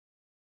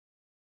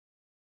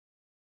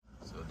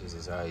this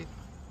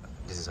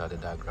is how the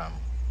diagram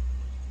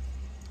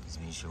is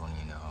being shown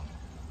in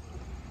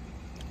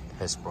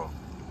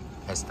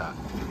Hextag.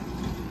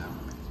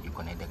 You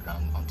connect the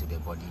ground onto the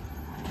body,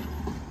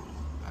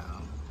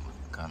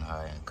 can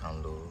high and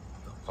can low,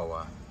 the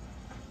power.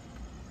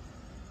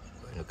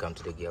 When you come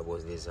to the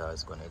gearbox, this is how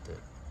it's connected.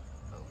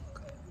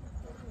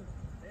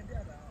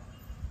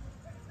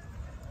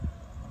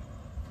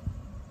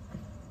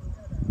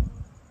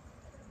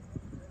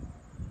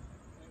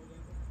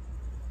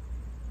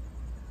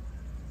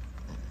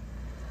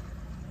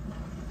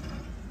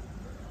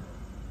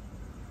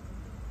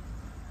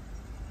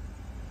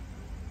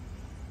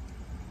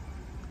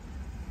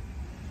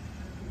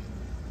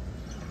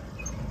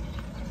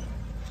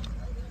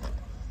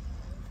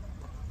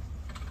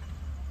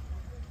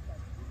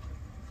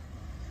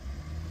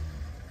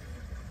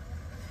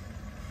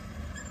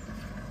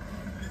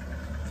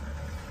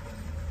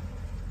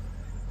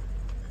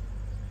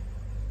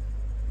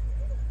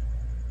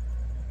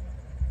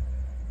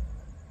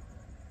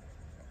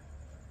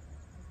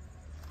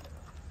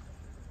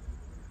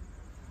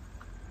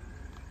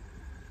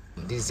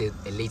 This is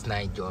a late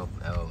night job,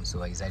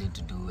 so I decided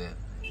to do a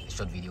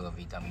short video of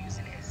it. I'm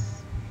using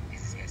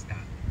this is Hextag.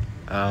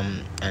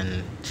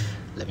 And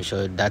let me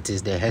show you. That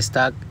is the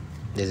Hextag.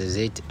 This is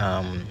it.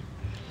 And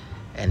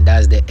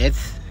that's the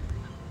earth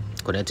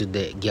connected to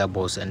the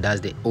gearbox, and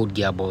that's the old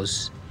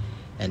gearbox,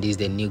 and this is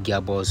the new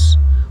gearbox.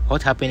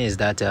 What happened is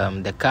that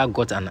the car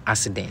got an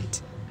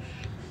accident,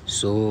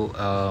 so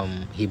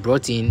he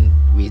brought in,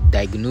 we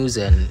diagnosed,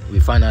 and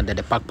we found out that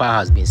the park power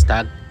has been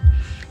stuck,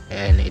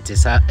 and it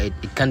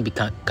can't be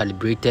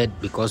calibrated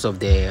because of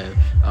the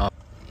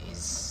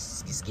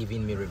it's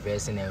giving me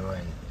reversing error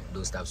and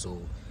those stuff.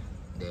 So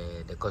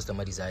the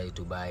customer decided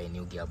to buy a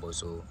new gearbox,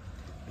 so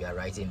we are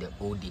writing the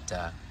old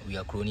data, we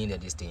are cloning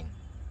this thing,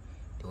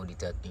 the old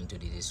data into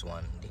this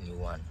one, the new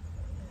one.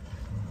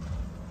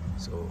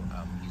 So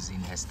I'm using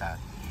Hextag.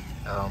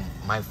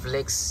 My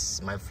flex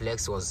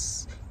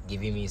was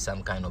giving me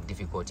some kind of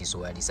difficulty,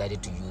 so I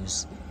decided to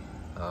use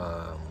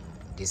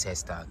this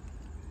Hextag.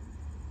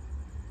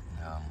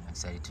 I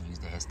decided to use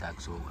the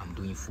Hextag, so I'm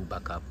doing full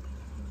backup.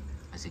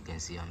 As you can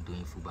see, I'm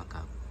doing full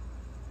backup,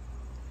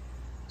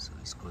 so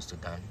it's close to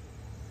done.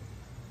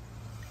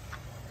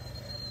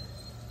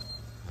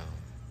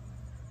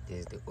 This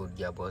is the old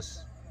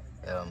gearbox.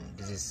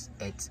 This is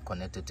it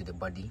connected to the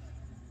body.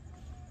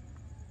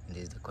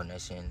 This is the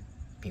connection.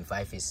 Pin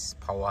 5 is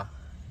power.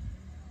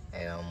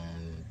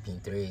 Pin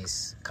 3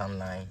 is can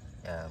line.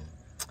 I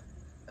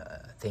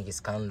think it's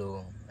can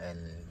low, and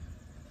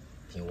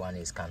pin 1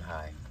 is can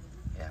high.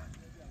 Yeah,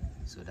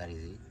 so that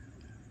is it.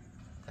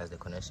 That's the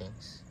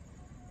connections.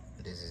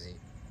 This is it.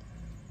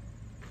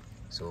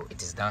 So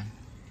it is done.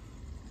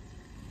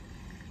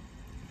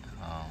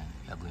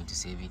 We are going to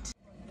save it.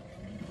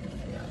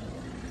 Yeah,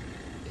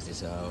 this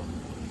is how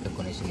the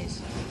connection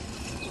is.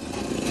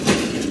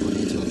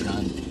 Connect your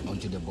can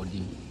onto the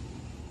body,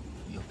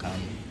 your can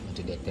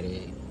onto the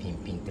tray,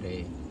 pin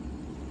 3,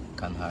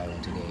 can high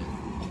onto the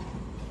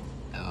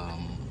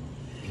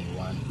pin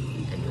 1,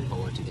 and your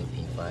power to the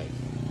pin 5.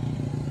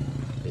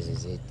 This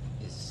is it.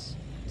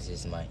 This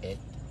is my head,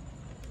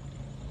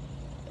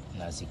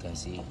 and as you can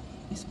see,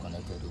 it's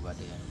connected over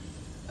there.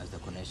 That's the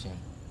connection.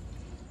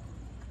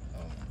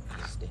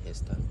 This is the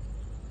Hextag.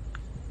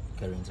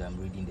 Currently I'm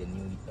reading the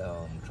new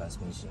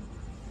transmission.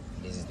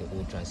 This is the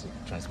old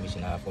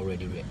transmission. I have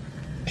already read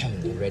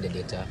the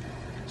data,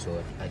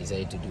 so I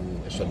decided to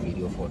do a short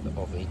video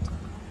of it.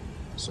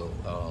 So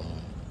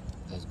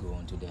let's go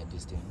on to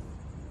this thing.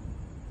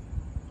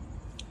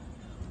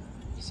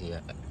 You see,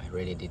 I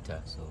read the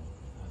data, so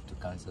I have to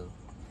cancel.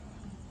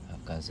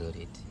 I've cancelled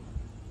it.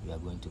 We are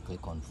going to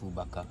click on full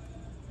backup,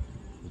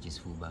 which is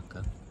full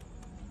backup.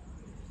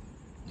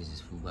 This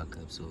is full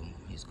backup, so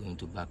it's going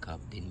to back up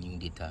the new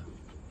data,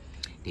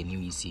 the new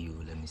ECU,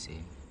 let me say,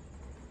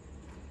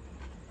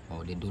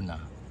 or the donor,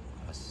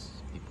 as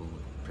people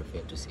would prefer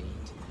to say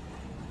it.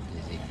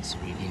 It's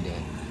reading the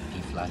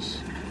P flash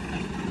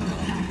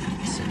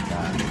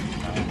center.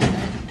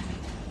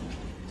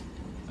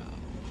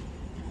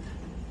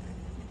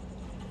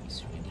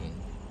 It's reading.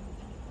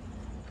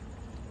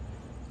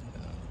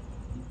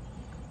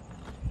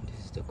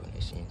 This is the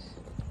connections.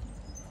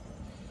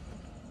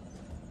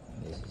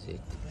 This is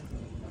it.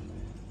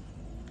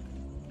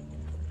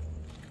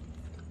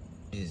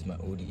 This is my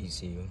old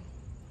ECU.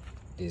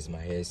 This is my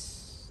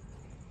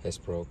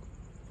Hextag.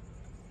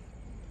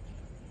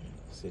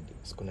 So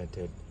it's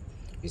connected.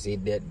 You see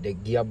that the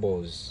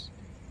gearbox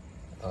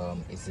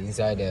is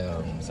inside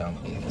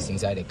it's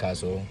inside the car,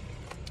 so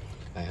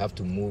I have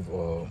to move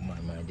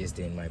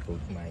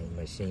my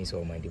machines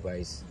or my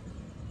device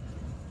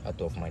out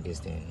of my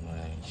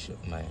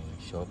my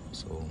shop.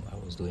 So I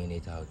was doing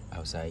it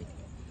outside.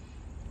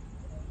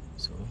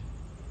 So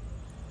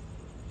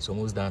it's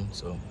almost done.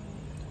 So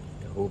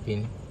we're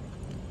hoping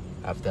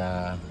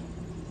after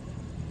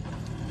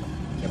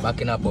the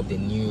backing up of the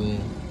new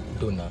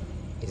donor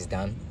is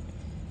done,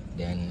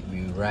 then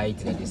we write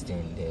the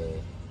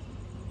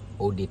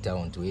old data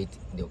onto it.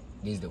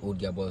 This is the old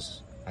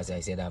gearbox as I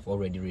said, I've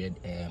already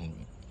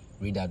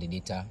read out the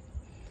data.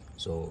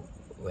 So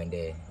when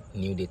the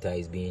new data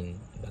is being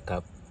back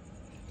up,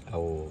 I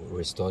will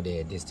restore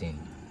this thing.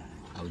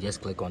 I will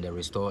just click on the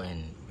restore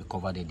and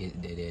recover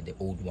the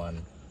old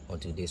one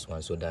onto this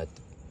one, so that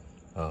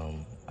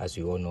as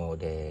you all know,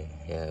 the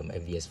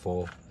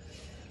FGS4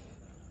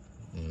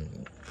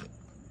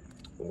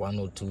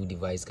 102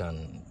 device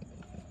can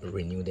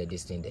renew the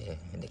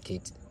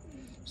kit.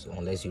 So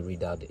unless you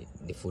read out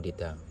the full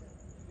data,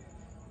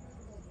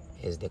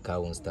 the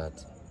car won't start,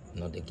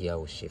 not the gear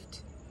will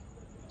shift.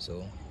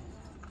 So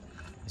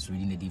it's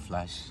reading the D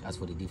flash. As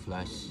for the D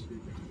flash,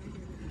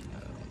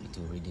 it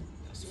will read it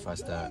as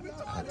faster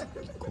as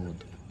it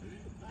could.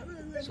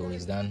 So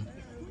it's done.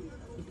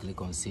 You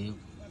click on save.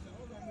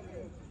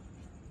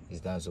 It's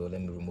done. So let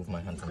me remove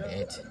my hand from the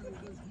edge.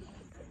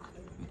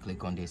 We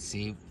click on the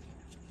save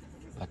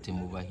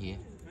button over here.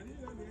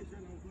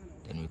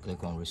 Then we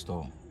click on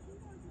restore.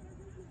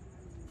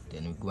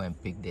 Then we go and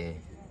pick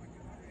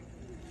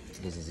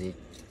this is it,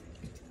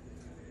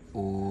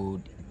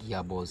 old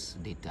gearbox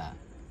data.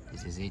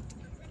 This is it.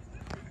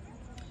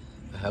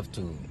 I have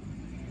to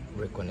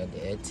reconnect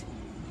the edge,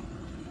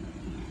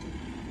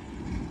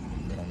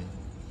 and then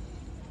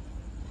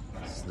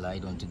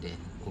slide onto the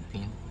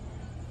open,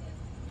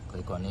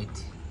 click on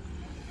it,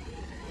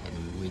 and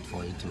we wait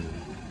for it to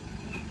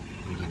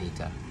read the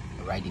data,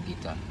 write the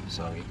data,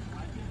 sorry.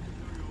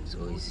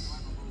 So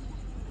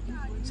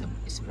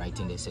it's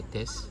writing the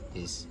sectors.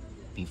 This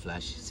P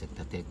flash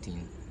sector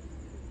 13,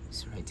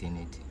 it's writing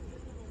it.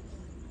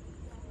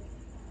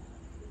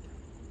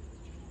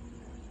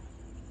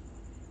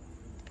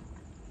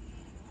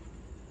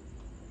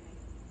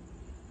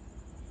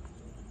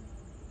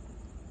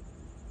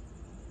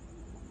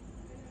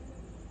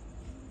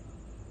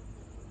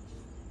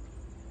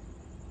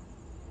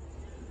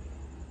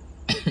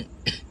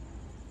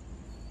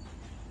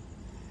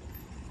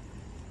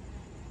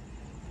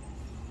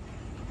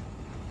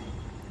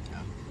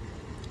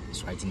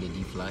 It's writing the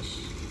D flash.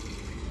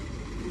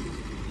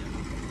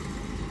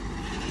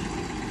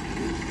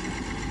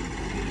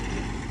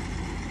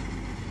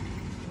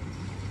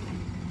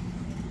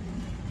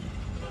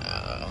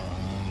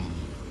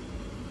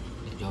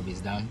 The job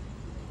is done.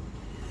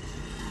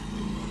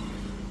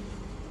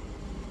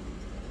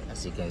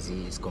 As you can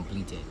see, it's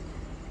completed,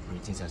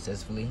 written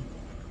successfully.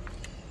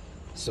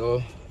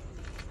 So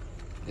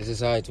this is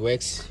how it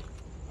works.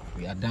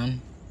 We are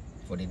done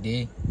for the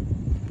day.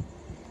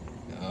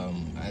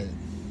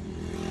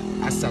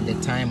 As at the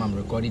time I'm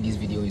recording this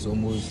video, is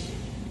almost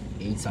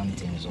 8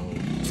 something, so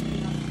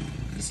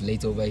it's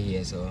late over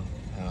here. So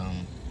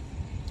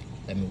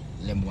let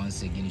me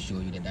once again show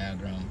you the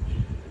diagram.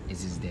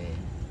 This is the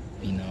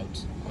pin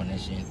out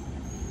connection.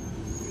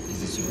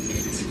 This is your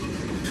head.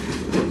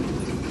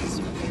 This is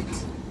your head,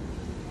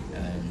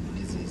 and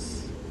this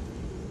is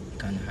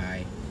can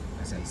high.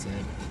 As I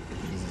said,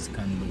 this is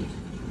can low.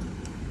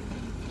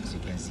 As you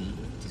can see,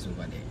 it is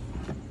over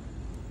there.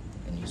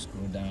 And you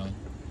scroll down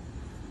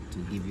to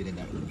give you the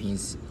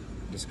pins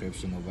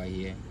description over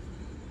here.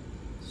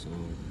 So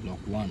block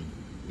 1,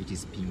 which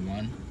is pin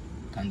 1,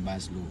 can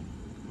bus low.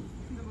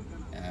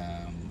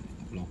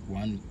 Block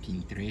 1,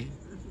 pin 3,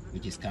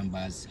 which is can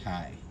bus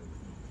high,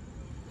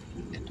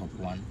 the top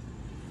one.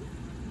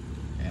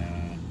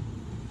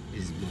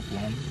 This is block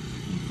 1,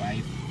 pin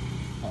 5,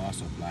 power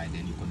supply.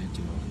 Then you connect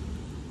your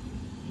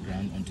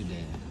ground onto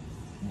the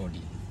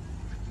body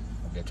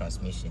of the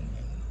transmission,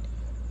 and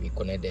we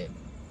connect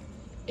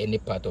any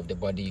part of the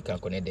body. You can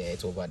connect the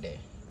head over there.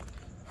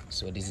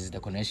 So this is the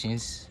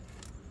connections.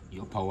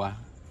 Your power,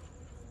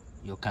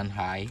 your can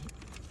high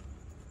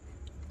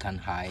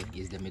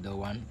is the middle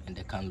one, and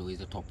the can low is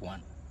the top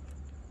one.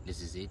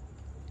 This is it.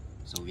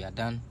 So we are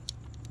done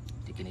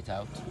taking it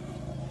out.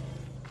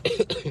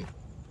 Taking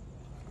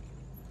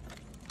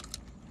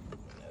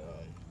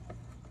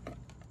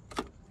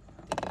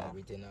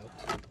everything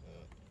out.